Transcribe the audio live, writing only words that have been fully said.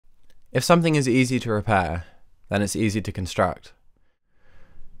If something is easy to repair, then it's easy to construct.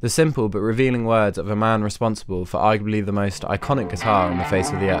 The simple but revealing words of a man responsible for arguably the most iconic guitar on the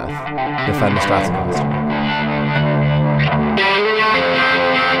face of the earth, the Fender Stratocaster.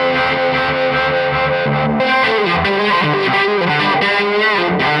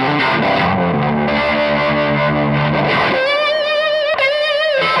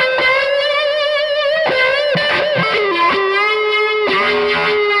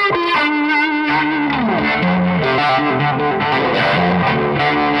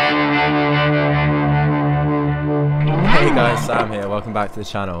 Hey guys, Sam here, welcome back to the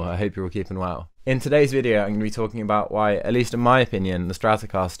channel. I hope you're all keeping well. In today's video I'm going to be talking about why, at least in my opinion, the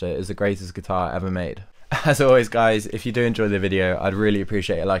Stratocaster is the greatest guitar ever made. As always guys, if you do enjoy the video, I'd really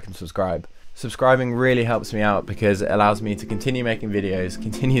appreciate a like and subscribe. Subscribing really helps me out because it allows me to continue making videos,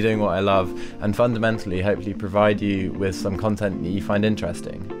 continue doing what I love, and fundamentally hopefully provide you with some content that you find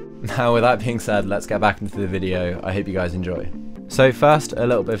interesting. Now with that being said, let's get back into the video. I hope you guys enjoy. So first, a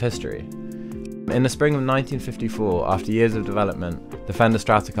little bit of history. In the spring of 1954, after years of development, the Fender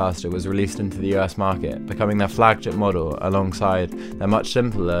Stratocaster was released into the US market, becoming their flagship model alongside their much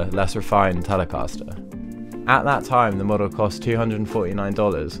simpler, less refined Telecaster. At that time, the model cost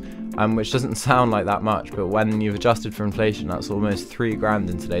 $249, which doesn't sound like that much, but when you've adjusted for inflation, that's almost $3,000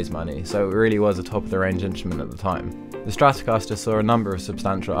 in today's money, so it really was a top-of-the-range instrument at the time. The Stratocaster saw a number of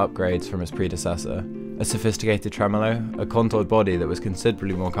substantial upgrades from its predecessor: a sophisticated tremolo, a contoured body that was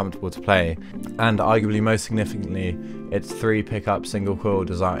considerably more comfortable to play, and arguably most significantly, its 3-pickup single-coil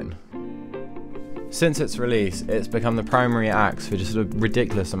design. Since its release, it's become the primary axe for just a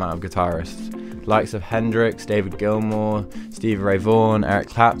ridiculous amount of guitarists, likes of Hendrix, David Gilmour, Stevie Ray Vaughan, Eric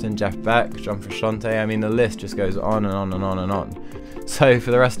Clapton, Jeff Beck, John Frusciante. I mean, the list just goes on and on and on and on. So for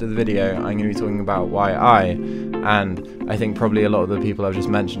the rest of the video, I'm going to be talking about why I, and I think probably a lot of the people I've just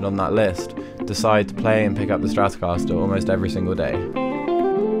mentioned on that list, decide to play and pick up the Stratocaster almost every single day.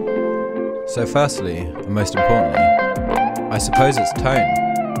 So firstly, and most importantly, I suppose it's tone.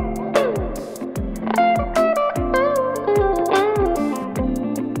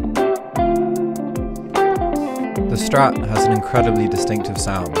 The Strat has an incredibly distinctive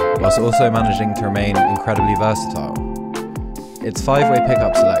sound, whilst also managing to remain incredibly versatile. Its 5-way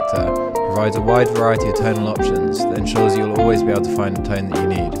pickup selector provides a wide variety of tonal options that ensures you'll always be able to find the tone that you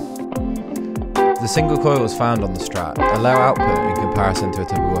need. The single coils found on the Strat are low output in comparison to a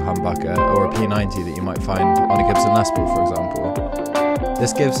typical humbucker or a P90 that you might find on a Gibson Les Paul, for example.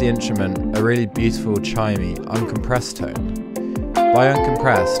 This gives the instrument a really beautiful, chimey, uncompressed tone. By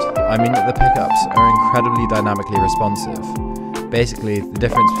uncompressed, I mean that the pickups are incredibly dynamically responsive. Basically, the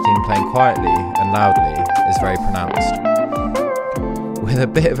difference between playing quietly and loudly is very pronounced. With a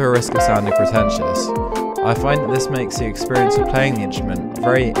bit of a risk of sounding pretentious, I find that this makes the experience of playing the instrument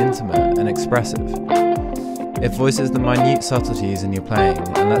very intimate and expressive. It voices the minute subtleties in your playing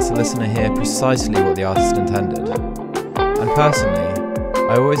and lets the listener hear precisely what the artist intended. And personally,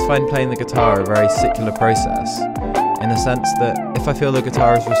 I always find playing the guitar a very circular process, in the sense that if I feel the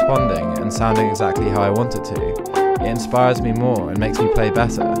guitar is responding and sounding exactly how I want it to, it inspires me more and makes me play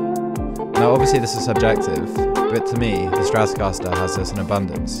better. Now obviously this is subjective, but to me, the Stratocaster has this in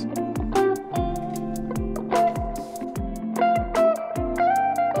abundance.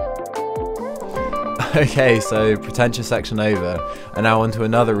 Okay, so pretentious section over, and now on to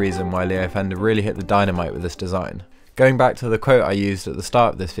another reason why Leo Fender really hit the dynamite with this design. Going back to the quote I used at the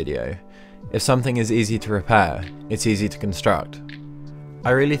start of this video, if something is easy to repair, it's easy to construct.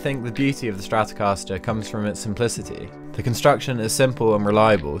 I really think the beauty of the Stratocaster comes from its simplicity. The construction is simple and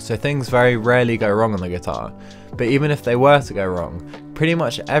reliable, so things very rarely go wrong on the guitar, but even if they were to go wrong, pretty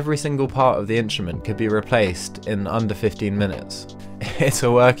much every single part of the instrument could be replaced in under 15 minutes. It's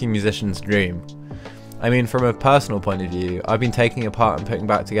a working musician's dream. I mean, from a personal point of view, I've been taking apart and putting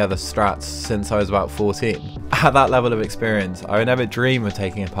back together Strats since I was about 14. At that level of experience, I would never dream of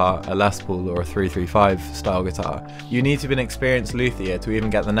taking apart a Les Paul or a 335 style guitar. You need to be an experienced luthier to even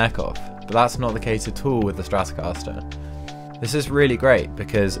get the neck off, but that's not the case at all with the Stratocaster. This is really great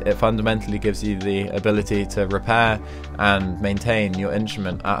because it fundamentally gives you the ability to repair and maintain your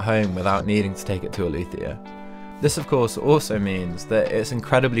instrument at home without needing to take it to a luthier. This of course also means that it's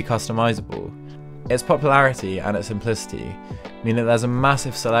incredibly customizable. Its popularity and its simplicity mean that there's a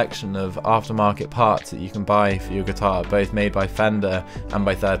massive selection of aftermarket parts that you can buy for your guitar, both made by Fender and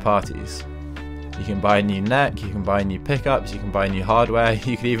by third parties. You can buy a new neck, you can buy new pickups, you can buy new hardware,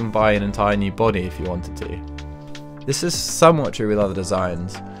 you could even buy an entire new body if you wanted to. This is somewhat true with other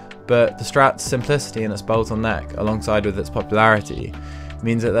designs, but the Strat's simplicity in its bolt-on neck, alongside with its popularity,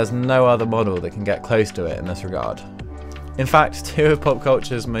 means that there's no other model that can get close to it in this regard. In fact, two of pop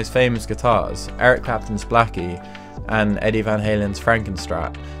culture's most famous guitars, Eric Clapton's Blackie and Eddie Van Halen's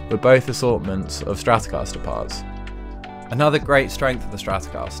Frankenstrat, were both assortments of Stratocaster parts. Another great strength of the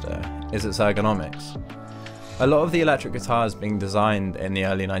Stratocaster is its ergonomics. A lot of the electric guitars being designed in the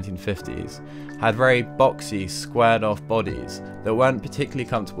early 1950s had very boxy, squared-off bodies that weren't particularly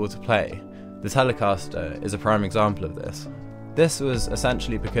comfortable to play. The Telecaster is a prime example of this. This was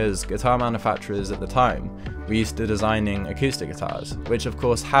essentially because guitar manufacturers at the time were used to designing acoustic guitars, which of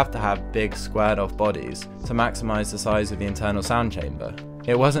course have to have big squared-off bodies to maximise the size of the internal sound chamber.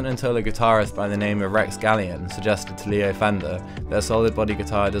 It wasn't until a guitarist by the name of Rex Gallion suggested to Leo Fender that a solid body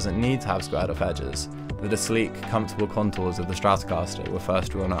guitar doesn't need to have squared off edges, that the sleek, comfortable contours of the Stratocaster were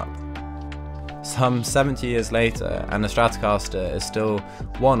first drawn up. Some 70 years later, and the Stratocaster is still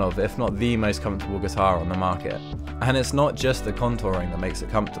one of, if not the most comfortable guitar on the market. And it's not just the contouring that makes it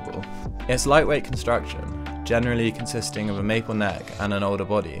comfortable. Its lightweight construction, generally consisting of a maple neck and an older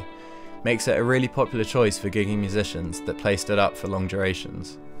body, makes it a really popular choice for gigging musicians that play stood up for long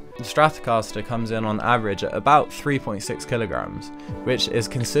durations. The Stratocaster comes in on average at about 3.6 kilograms, which is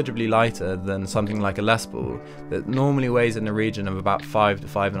considerably lighter than something like a Les Paul that normally weighs in the region of about 5 to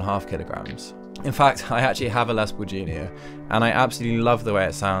 5.5 kilograms. In fact, I actually have a Les Paul Junior, and I absolutely love the way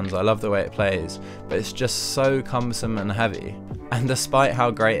it sounds, I love the way it plays, but it's just so cumbersome and heavy. And despite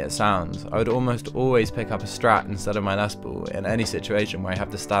how great it sounds, I would almost always pick up a Strat instead of my Les Paul in any situation where I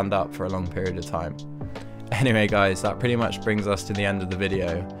have to stand up for a long period of time. Anyway guys, that pretty much brings us to the end of the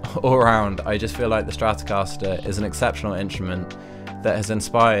video. All around, I just feel like the Stratocaster is an exceptional instrument that has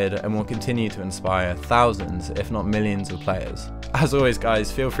inspired and will continue to inspire thousands, if not millions of players. As always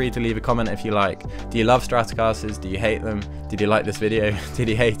guys, feel free to leave a comment if you like. Do you love Stratocasters? Do you hate them? Did you like this video? Did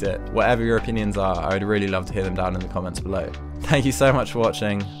you hate it? Whatever your opinions are, I would really love to hear them down in the comments below. Thank you so much for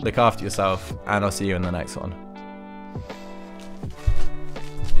watching, look after yourself, and I'll see you in the next one.